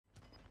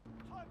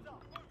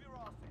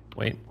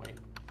Wait.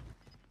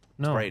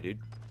 No. Spray, dude.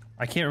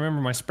 I can't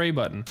remember my spray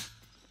button.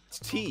 It's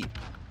T.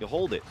 You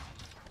hold it.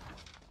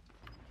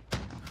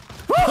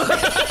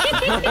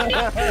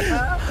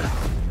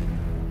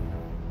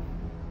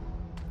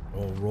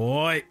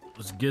 Alright,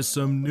 let's get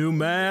some new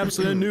maps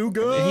and a new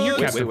gun. Hey, you're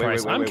Captain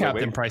Price. I'm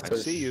Captain Price. I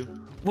see you.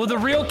 Will the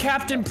real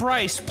Captain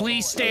Price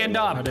please stand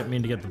up? I didn't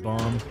mean to get the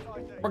bomb.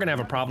 We're gonna have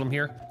a problem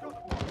here.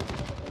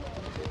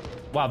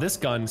 Wow, this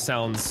gun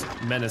sounds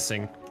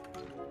menacing.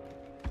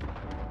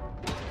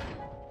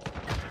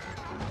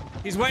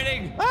 He's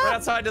waiting right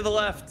outside to the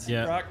left.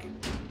 Yeah. Rock.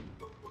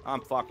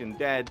 I'm fucking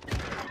dead.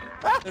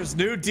 There's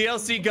new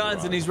DLC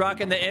guns and he's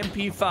rocking the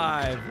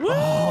MP5. Woo!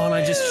 Oh, and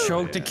I just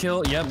choked to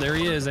kill. Yep, there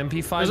he is.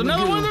 MP5. There's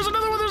another one, there's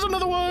another one, there's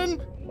another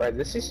one! Right,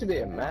 this used to be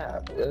a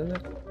map, isn't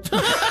it?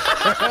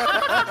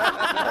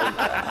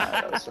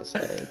 That's just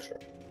an intro.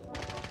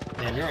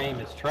 Man, your aim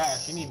is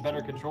trash. You need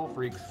better control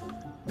freaks.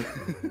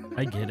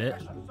 I get it.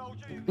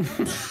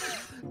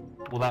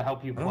 Will that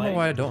help you play? I don't know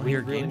why I don't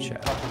hear game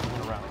chat.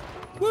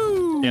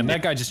 Woo! Damn,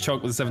 that guy just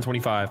choked with a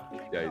 725.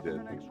 Yeah, he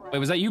did. Wait,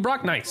 was that you,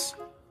 Brock? Nice.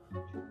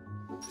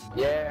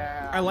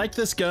 Yeah. I like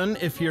this gun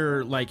if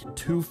you're like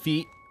 2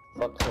 feet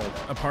Fuck so.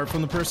 apart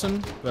from the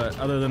person, but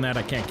other than that,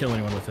 I can't kill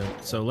anyone with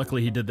it. So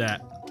luckily he did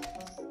that.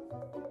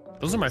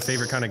 Those are my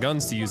favorite kind of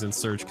guns to use in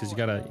Surge, because you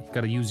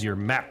gotta use your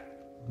map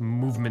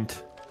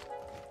movement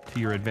to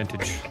your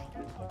advantage.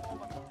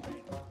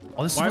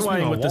 Oh, this is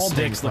YYing with the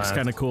sticks looks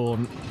kind of cool.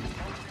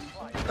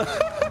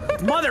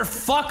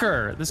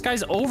 Motherfucker! This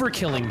guy's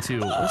overkilling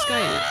too. This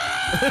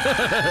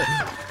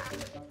guy.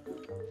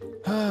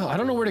 I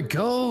don't know where to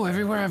go.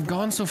 Everywhere I've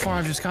gone so far,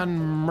 I've just gotten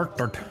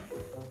murdered,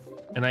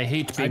 and I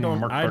hate being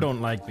murdered. I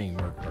don't like being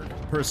murdered,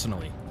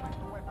 personally.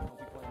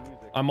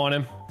 I'm on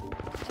him.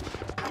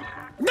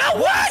 No,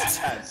 what?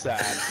 That's sad.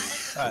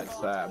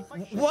 That's sad.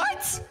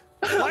 What?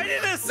 Why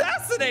did it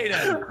assassinate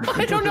him?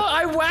 I don't know.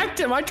 I whacked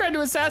him. I tried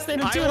to assassinate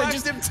him too. I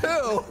whacked him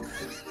too.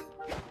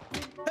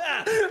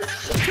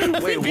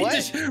 Wait,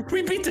 what?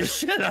 We beat the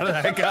shit out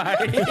of that guy.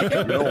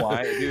 You know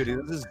why?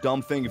 Dude, this is a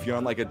dumb thing if you're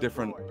on like a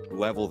different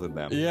level than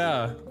them.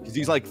 Yeah. Because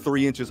he's like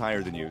 3 inches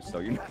higher than you, so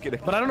you're not gonna.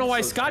 But I don't know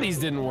why Scotty's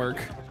didn't work.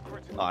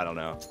 I don't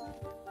know.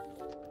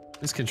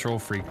 This control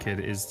freak kid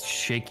is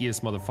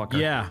shakiest motherfucker.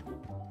 Yeah.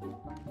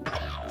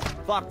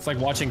 Fuck. It's like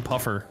watching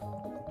Puffer.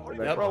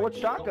 Yep. Bro, what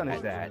shotgun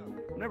is that?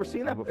 I've never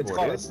seen that before. It's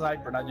called a dude.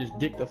 sniper, and I just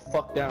dick the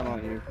fuck down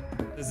on you.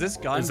 Does this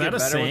gun Is that get a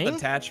better saying? with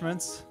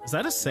attachments? Is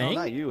that a No, saying?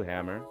 not you,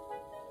 Hammer.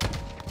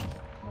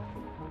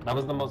 That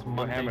was the most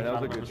mundane Hammer, that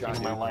was a I've good ever seen shot,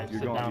 in my dude. life. You're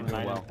Sit going- down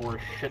you're doing 94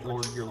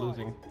 shitlord, you're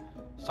losing.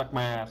 Suck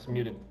my ass,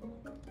 muted.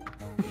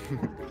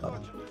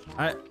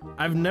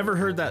 I've never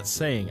heard that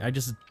saying. I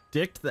just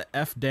dicked the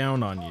F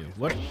down on you.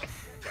 What?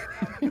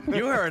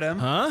 You heard him.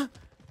 Huh?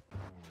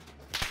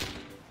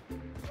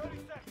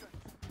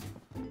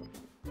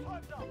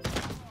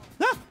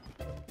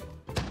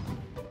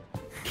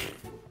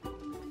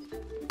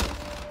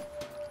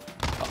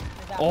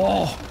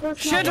 Oh,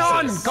 shit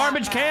on,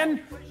 garbage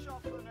can.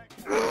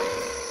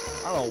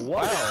 I don't know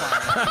what.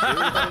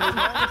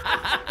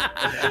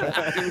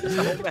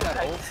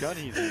 Old gun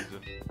he's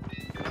using.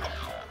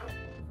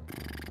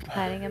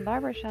 Hiding in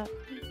barbershop.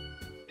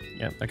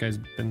 Yeah, that guy's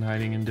been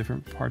hiding in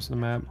different parts of the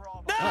map.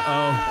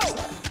 Uh-oh.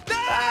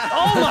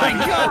 Oh my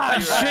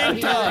god,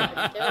 Shinta!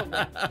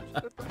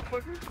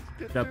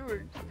 Yep.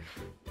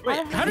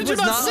 Wait, how did you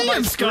not see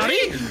him, Scotty?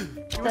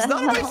 It was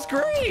not on my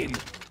screen.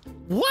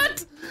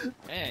 What?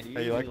 Man, you,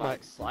 Hey, you like my-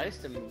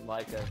 sliced him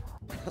like a...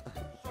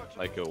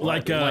 Like a what?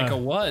 Like a... Like a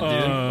what,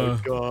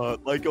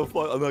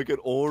 dude? Like an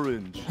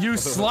orange. You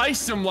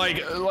slice them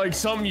like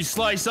something you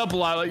slice up a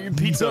lot, like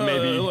pizza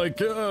maybe. Like,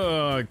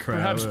 crap.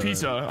 Perhaps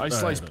pizza. I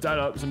slice that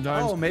up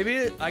sometimes. Oh,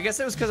 maybe I guess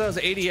it was because I was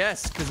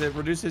ADS, because it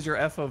reduces your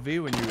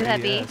FOV when you Could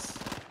that be? ADS.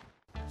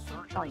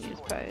 I'll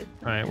use pros.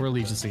 All right, we're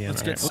allegiance again.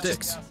 Let's All get right,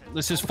 sticks.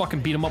 Let's just fucking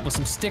beat him up with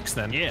some sticks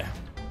then. Yeah.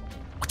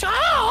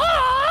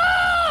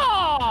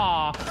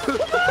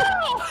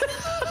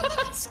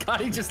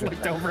 Scotty just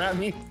looked over at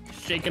me,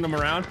 shaking him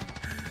around.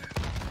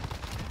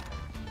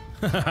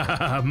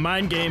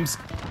 Mind games.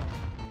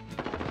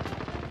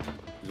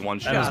 He's one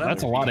That is, shot.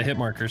 that's a lot of hit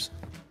markers.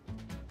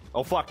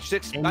 Oh fuck,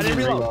 6. I didn't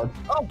reload.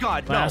 Oh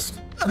god, no. Last.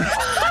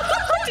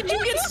 Did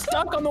you get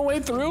stuck on the way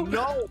through?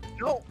 No,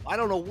 no. I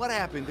don't know what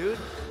happened, dude.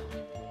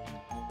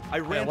 I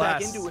ran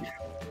back into it.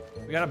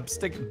 We gotta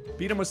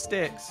beat him with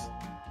sticks.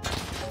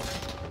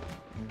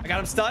 I got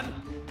him stunned.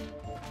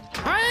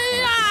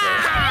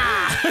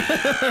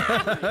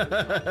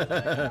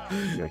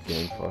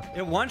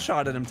 It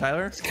one-shotted him,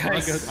 Tyler.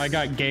 I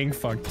got gang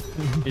fucked.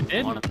 It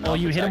did? Wanna know Oh,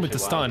 you if hit him it's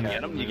with the actually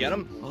stun. You get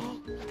him?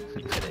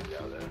 He didn't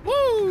go there.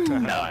 Woo!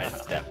 No,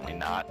 it's definitely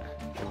not.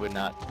 It would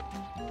not.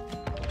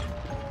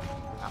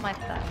 Not my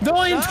stuff.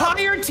 The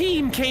entire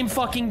team came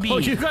fuking B. Oh,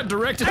 you got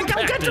directed. I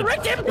got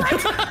direct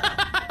impact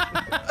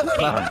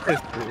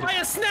by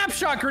a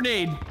snapshot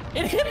grenade.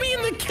 It hit me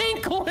in the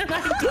cankle and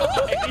I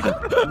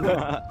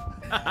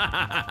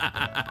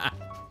died.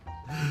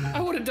 I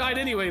would have died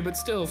anyway, but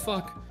still,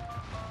 fuck.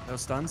 No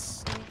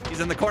stuns.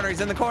 He's in the corner.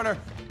 He's in the corner.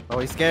 Oh,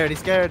 he's scared. He's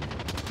scared.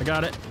 I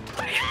got it.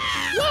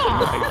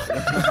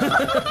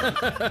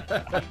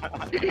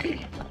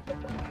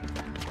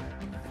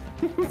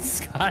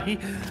 Sky.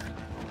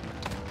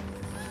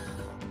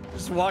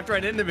 Just walked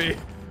right into me.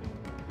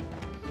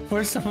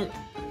 Where's some?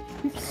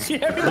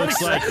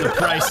 Looks like the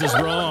price is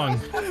wrong.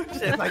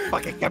 Shit, like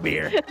fucking come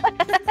here.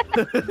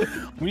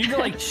 We need to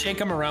like shake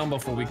him around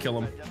before we kill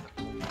him.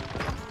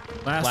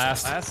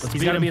 Last. Let's He's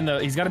beat gotta him. be in the.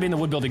 He's gotta be in the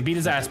wood building. Beat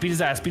his ass. Beat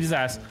his ass. Beat his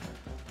ass.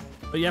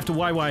 But you have to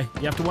YY.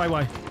 You have to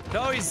YY.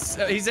 No,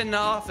 he's in the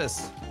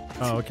office.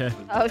 Oh, okay.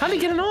 Oh, How'd he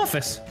get an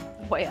office?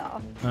 way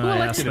off. I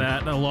asked elected him?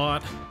 that a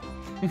lot.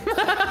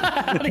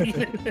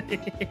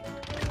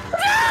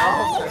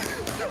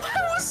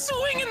 I was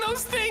swinging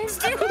those things,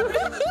 dude.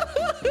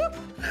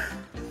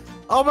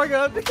 Oh my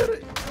god, they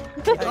could've...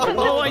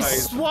 Oh, I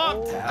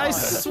swapped. I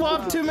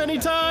swapped too many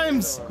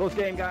times. Close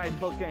game, guys.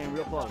 Close game.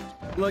 Real close.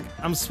 Look,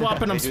 I'm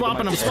swapping. I'm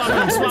swapping. I'm swapping.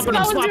 I'm swapping.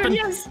 I'm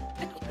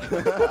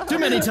swapping. Too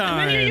many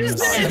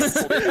times.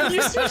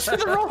 You switched to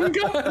the wrong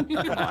gun.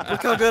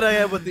 Look how good I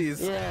am with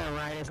these. Yeah,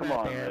 right. Come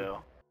on, Lou.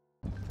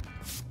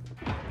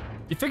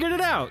 You figured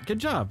it out. Good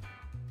job.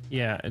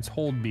 Yeah, it's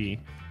hold B.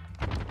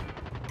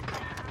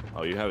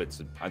 Oh, you have it.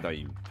 I thought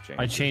you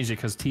changed. I changed it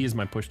because T is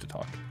my push to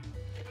talk.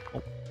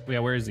 Oh, yeah,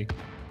 where is he?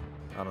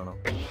 I don't know.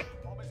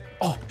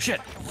 Oh, shit.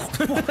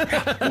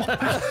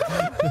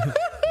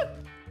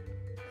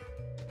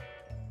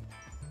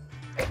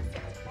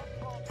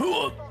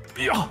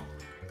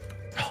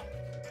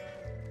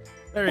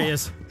 There he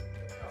is.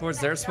 Where's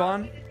their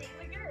spawn?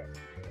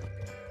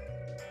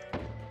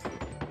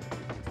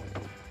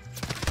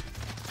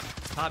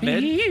 Hot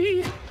mid.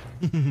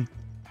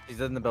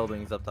 He's in the building.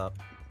 He's up top.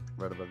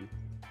 Right above you.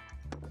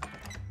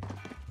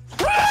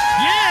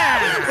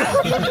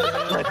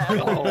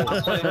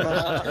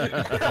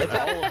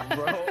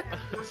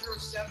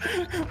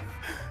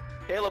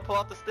 Caleb, pull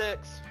out the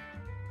sticks.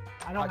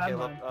 I don't have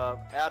Caleb, mine.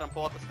 Adam,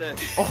 pull out the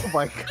sticks. Oh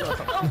my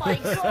god. Oh my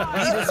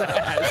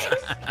god!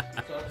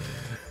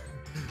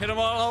 Hit him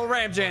all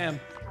ram jam.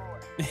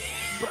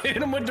 Hit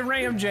him with the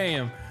ram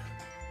jam.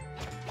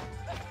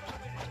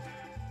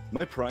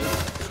 My price.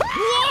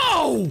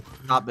 Whoa!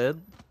 Top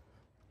mid.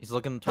 He's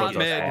looking towards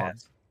Top us. mid.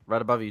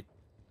 Right above you.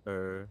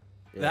 Or...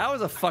 yeah. That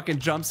was a fucking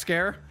jump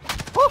scare.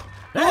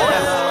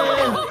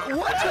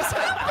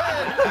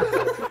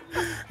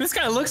 This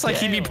guy looks like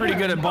he'd be pretty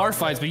good at bar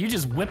fights, but you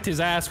just whipped his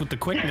ass with the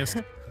quickness.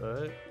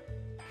 Alright.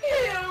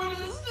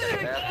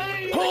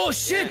 Oh,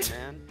 shit!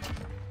 Man.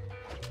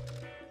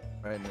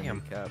 Right in the Damn.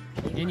 kneecap.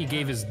 And you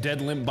gave his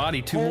dead limp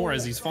body 2 more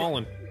as he's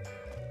falling.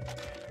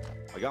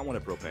 I got one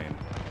at propane.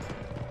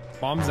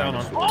 Bombs down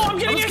on. Oh, I'm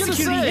getting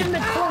executed! He hit in the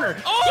corner.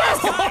 Oh,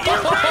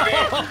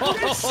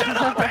 yes! Shut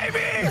up,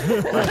 baby!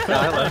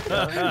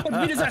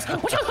 Beat his ass.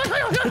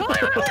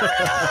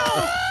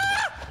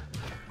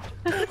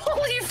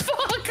 Holy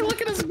fuck!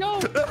 Look at us go!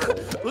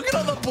 Look at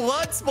all the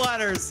blood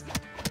splatters.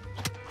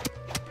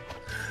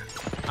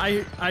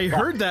 I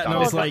heard that and I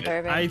was like,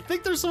 disturbing. I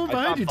think there's someone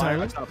behind you, I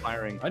Tyler. stopped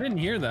firing. I didn't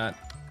hear that.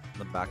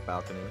 The back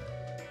balcony.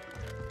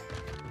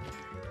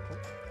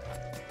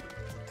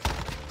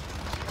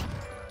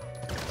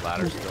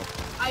 Ladder still.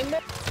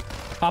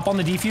 Hop on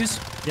the defuse.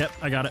 Yep,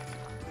 I got it.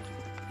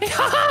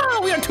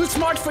 We are too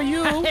smart for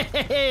you.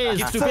 Hey,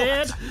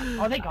 stupid.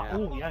 Oh, they got.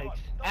 Oh, yikes.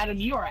 Adam,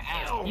 you are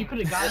ass. You could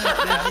have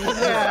gotten it.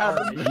 Yeah.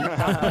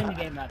 Stop playing the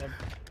game, Adam.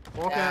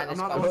 Okay, I'm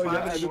not on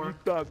 5 anymore.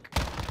 It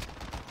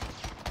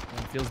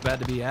feels bad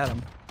to be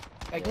Adam.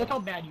 Like, look how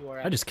bad you are.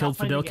 I just killed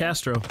Fidel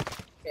Castro.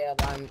 Yeah,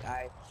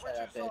 I shut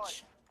up,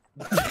 bitch.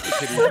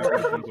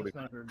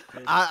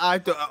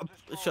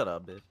 Shut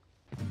up, bitch.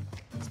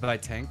 It's by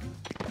tank.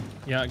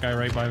 Yeah, guy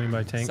right by me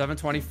by tank.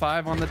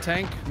 725 on the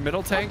tank.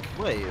 Middle tank.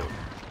 Wait.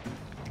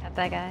 Got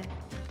that guy.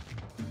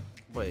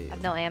 Wait. I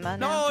have no ammo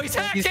now. No, he's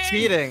hacking. He's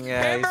cheating.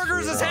 Yeah,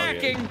 Hamburgers is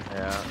hacking.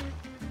 Yeah.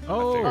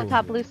 Oh, Oh.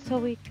 top blue's still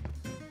weak.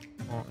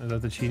 Oh, is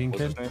that the cheating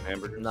What's his kid? name?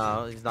 Hamburger.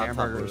 No, he's not top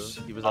blue. Hamburgers.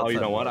 He was Oh, you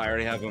outside know what? blue. I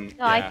already have him.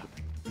 No, I- Yeah.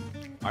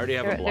 I already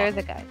have him There's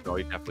blocked. a guy. Oh,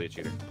 he's definitely a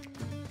cheater.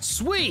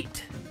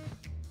 Sweet.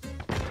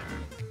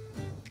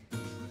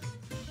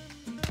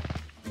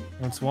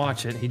 Let's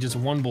watch it. He just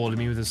one bulleted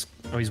me with his.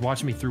 Oh, he's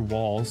watching me through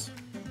walls.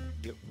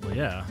 Well,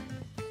 yeah.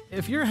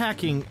 If you're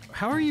hacking,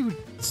 how are you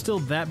still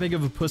that big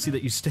of a pussy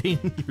that you stay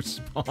in your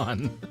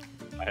spawn?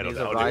 I don't He's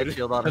a know, riot dude.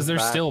 shield on Because his they're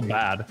back. still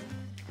bad.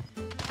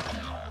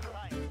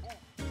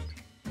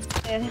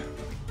 Yeah.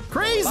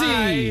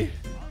 Crazy!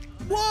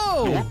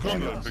 Whoa!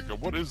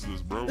 What is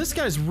this, bro? This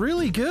guy's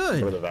really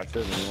good. the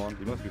Vector, anyone?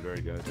 He must be very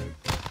good, dude.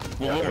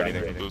 Well, what Already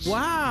happened there. with this?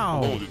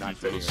 Wow. Oh,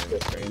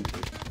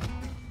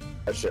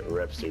 That shit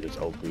rips, dude. It's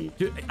OP.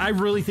 Dude, I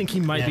really think he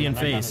might be in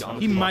phase.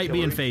 He might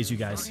be in phase, you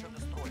guys.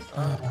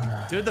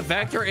 Dude, the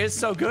Vector is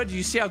so good.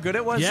 You see how good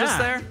it was just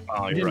Yeah. there?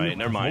 Oh, you're right.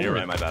 Never mind. You're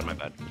right. My bad. My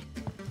bad.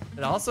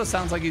 It also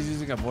sounds like he's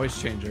using a voice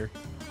changer.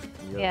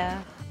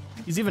 Yeah.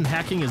 He's even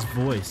hacking his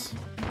voice.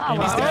 Oh,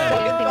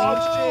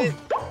 wow.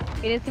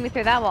 You didn't see me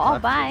through that wall. Oh,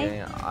 Left the bye.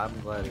 game.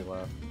 I'm glad he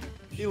left.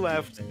 He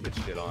left. Good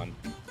shit on.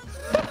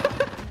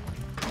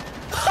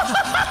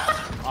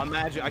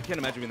 Imagine, I can't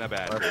imagine being that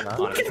bad.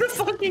 Look at the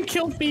fucking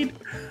kill feed.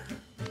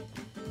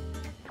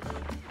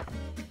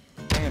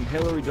 Damn,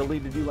 Hillary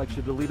deleted you like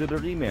she deleted her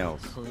emails.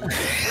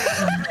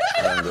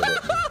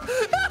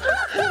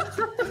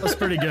 That's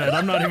pretty good.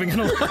 I'm not even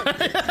gonna lie.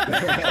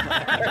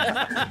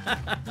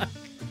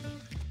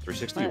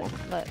 360.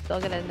 What?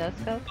 Still get a no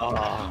scope?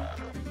 Oh,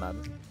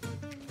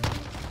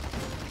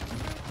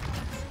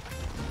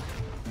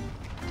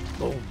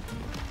 Boom.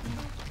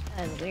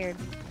 That's weird.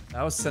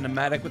 That was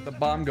cinematic with the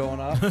bomb going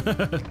off.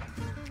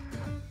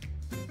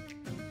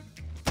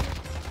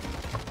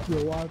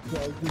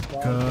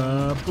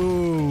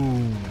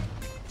 Kaboom!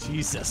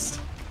 Jesus.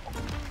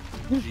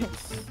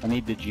 I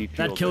need the G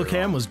That kill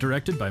cam was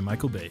directed by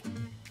Michael Bay.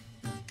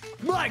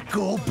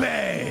 Michael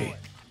Bay.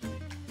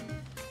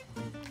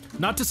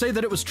 Not to say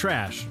that it was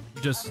trash.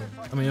 Just,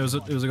 I mean, it was a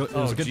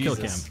good kill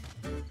cam.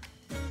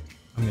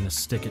 I'm gonna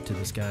stick it to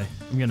this guy.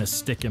 I'm gonna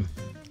stick him.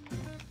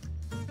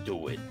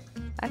 do it.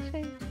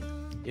 Actually.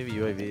 Give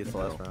UAV, it's the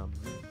last round.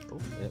 Oh,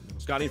 yeah.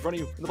 Scotty, in front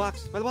of you, in the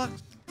box, by the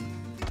box.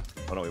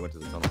 Oh no, he went to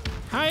the tunnel.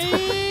 Hi.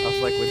 I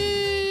was like,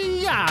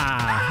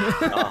 yeah.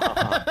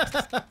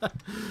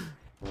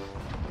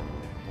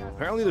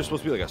 Apparently there's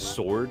supposed to be like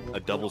a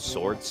double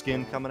sword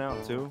skin coming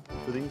out too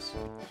for these.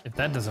 If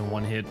that doesn't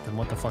one hit, then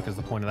what the fuck is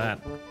the point of that?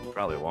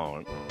 Probably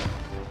won't.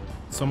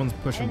 Someone's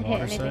pushing Didn't hit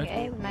water anything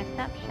side. A with my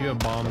snapshot. You have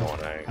bomb, No,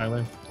 I ain't.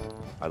 Tyler.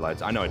 I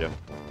lied. I know I do.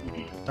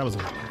 That was a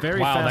very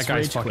Wow, fast that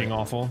guy's rage fucking quit.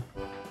 awful.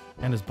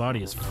 And his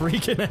body is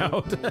freaking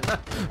out.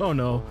 Oh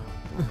no.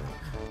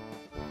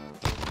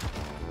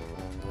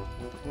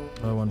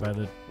 Another one by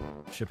the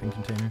shipping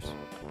containers.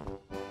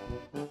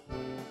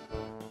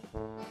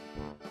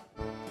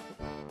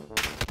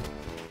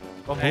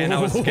 And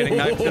I was getting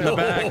knifed in the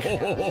back.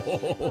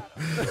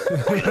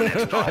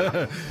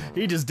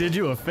 He just did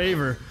you a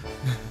favor.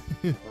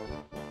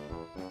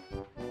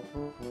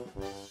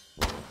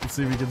 Let's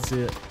see if we can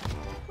see it.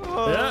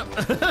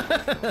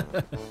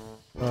 Yep.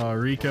 Oh,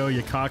 Rico,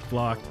 you cock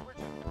blocked.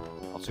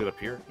 I'll sit up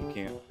here. He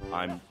can't.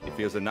 If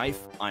he has a knife,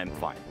 I'm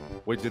fine.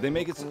 Wait, did they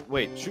make it?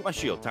 Wait, shoot my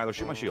shield, Tyler.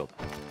 Shoot my shield.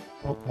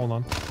 Oh, hold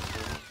on.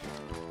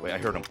 Wait, I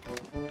heard him.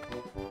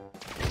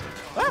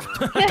 God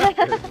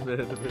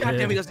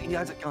damn, he has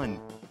a gun.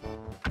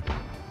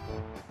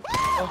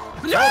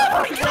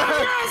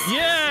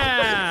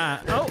 Yeah!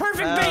 Oh,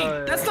 Perfect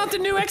bait! That's not the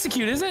new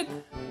execute, is it?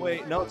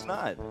 Wait, no, it's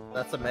not.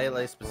 That's a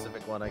melee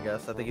specific one, I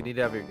guess. I think you need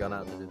to have your gun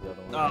out to do the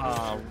other one.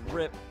 Ah,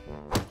 rip.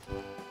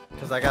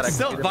 Because I got a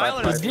Still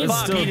violent as He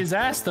fuck. beat his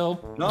ass though.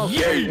 No,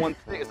 Yeah. it's one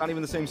stick. It's not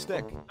even the same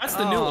stick. That's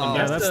the new one.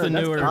 yeah, that's the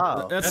newer.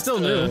 That's still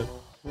new.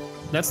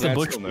 That's the Yeah, it's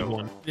Butch still new.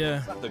 one. Yeah.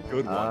 It's not the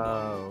good one.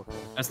 Oh.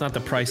 That's not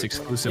the price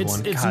exclusive It's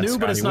one. it's God, new,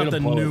 but it's Scotty, not way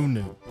the to blow it.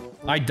 new.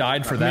 I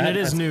died for I that. mean, it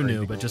is That's new,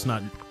 crazy. but just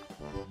not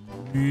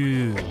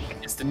new.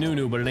 It's the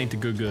new, but it ain't the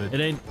good.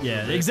 It ain't.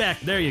 Yeah,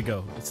 exact. There you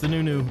go. It's the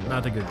new,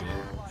 not the good. Wow,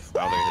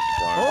 they hit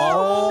the car.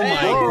 Oh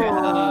my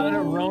god.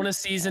 Rona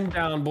season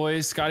down,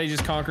 boys. Scotty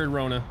just conquered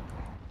Rona.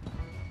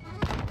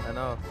 I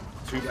know.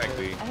 2 back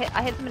B.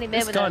 I hit somebody mid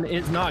This with gun a...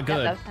 is not Yeah,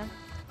 good. that was him.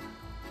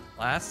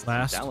 Last.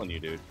 I'm telling you,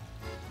 dude.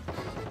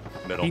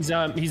 Middle. He's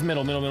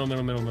middle.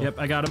 Yep,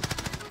 I got him.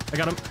 I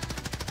got him.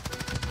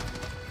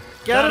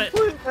 Got it.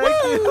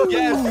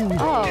 Yes.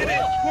 Oh,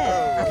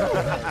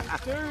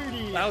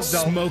 That was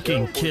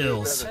Smoking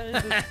kills.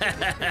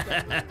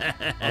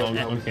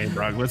 Okay,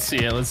 Brock. Let's see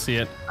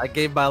it. I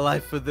gave my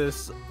life for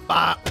this.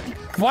 Bah.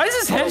 Why is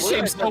his head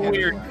shape so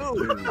weird?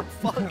 What a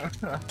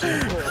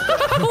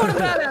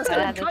badass.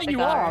 I cut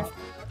you off.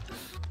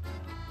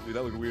 Dude,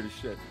 that looked weird as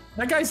shit.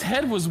 That guy's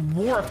head was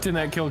warped in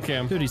that kill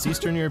cam. Dude, he's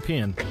Eastern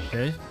European.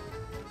 Okay.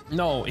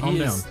 No, Calm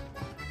he is.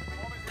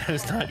 That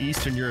is not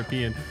Eastern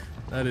European.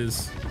 That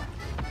is.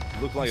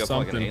 Looked like a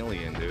Something. fucking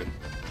alien, dude.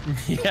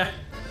 Yeah.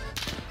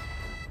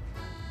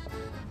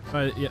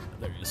 Yeah,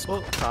 there he is.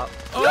 Oh, top.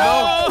 Oh,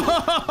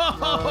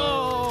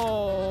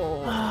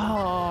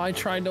 I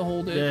tried to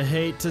hold it. You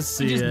hate to He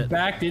see just it.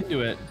 backed into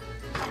it.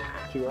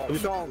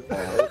 Who's on?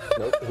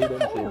 Nope, he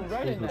didn't see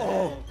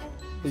it.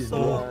 He's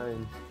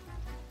blind.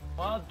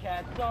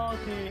 Wildcat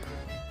salty.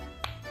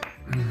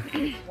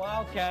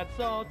 Wildcat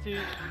salty.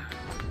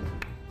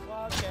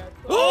 Wildcat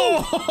salty.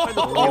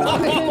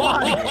 Oh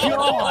my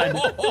god!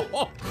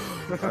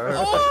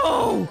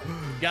 Oh!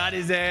 Got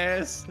his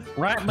ass.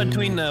 Right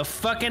between the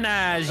fucking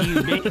eyes, you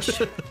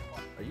bitch.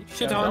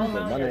 Shit on.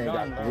 My man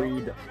got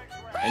 3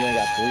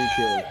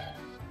 kills.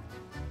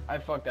 I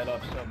fucked that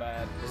up so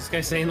bad. Is this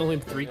guy saying only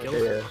 3 kills?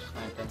 Yeah.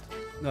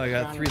 No, I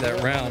got 3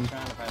 that round.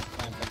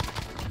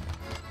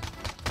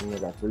 And I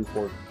got 3,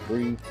 4.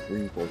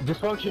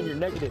 Dysfunction, you're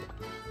negative.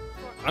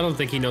 I don't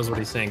think he knows what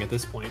he's saying at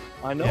this point.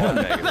 I know I'm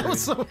negative.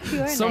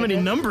 so many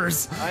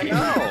numbers. I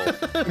know.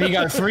 He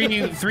got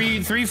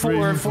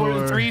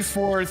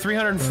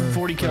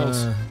 340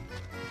 kills.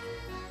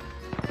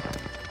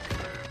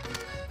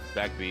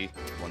 Back B,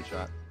 1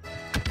 shot.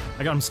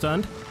 I got him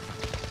stunned.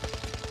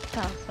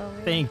 Sounds so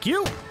weird. Thank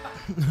you.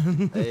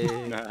 Hey.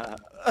 Nah.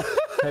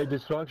 Hey,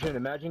 Dysfunction,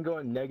 imagine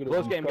going negative.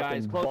 Close you game,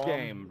 guys. fucking Close bum.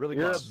 game. Really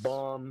You're close. a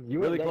bum. You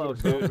Really went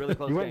close, negative. dude. Really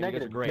close You game. went You guys are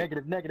negative, great.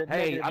 negative, negative, Hey,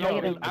 negative, I don't.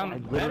 negative. I'm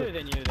better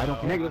than you, though. I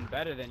don't- I'm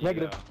better than you,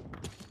 negative. though.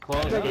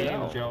 Close Negative.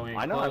 game, Joey.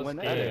 I know, I Close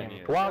went game.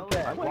 negative.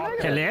 Wildcat.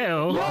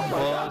 Hello.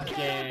 Close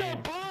game.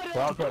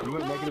 Wildcat, you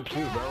went negative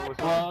too, bro.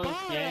 What's up?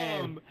 Close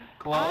game.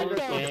 Close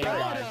game,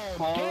 guys.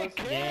 Close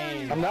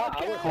game. I'm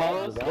not. I went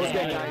Close positive.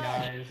 game,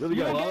 guys. Really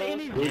good.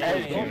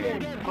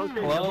 Close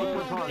game.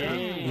 Close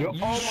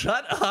game.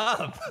 Shut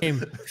up.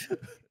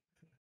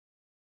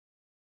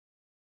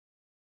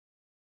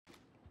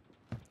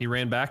 He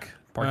ran back.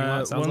 Parking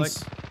lot sounds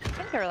one's- like. I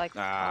think they're like.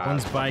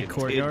 One's by fucking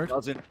courtyard. Kid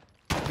doesn't.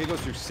 Kid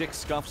goes through 6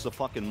 scuffs a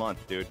fucking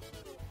month, dude.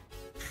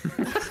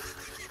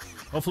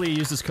 Hopefully he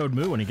uses code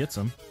MOO when he gets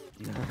them.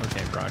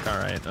 Okay, Brock. All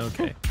right.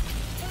 Okay.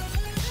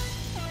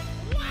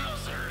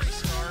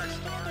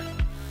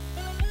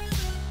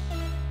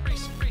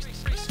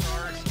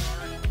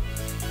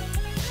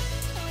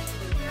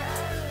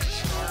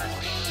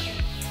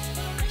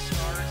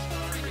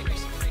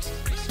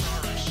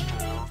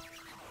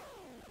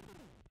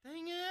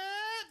 Dang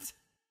it!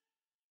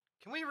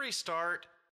 Can we restart?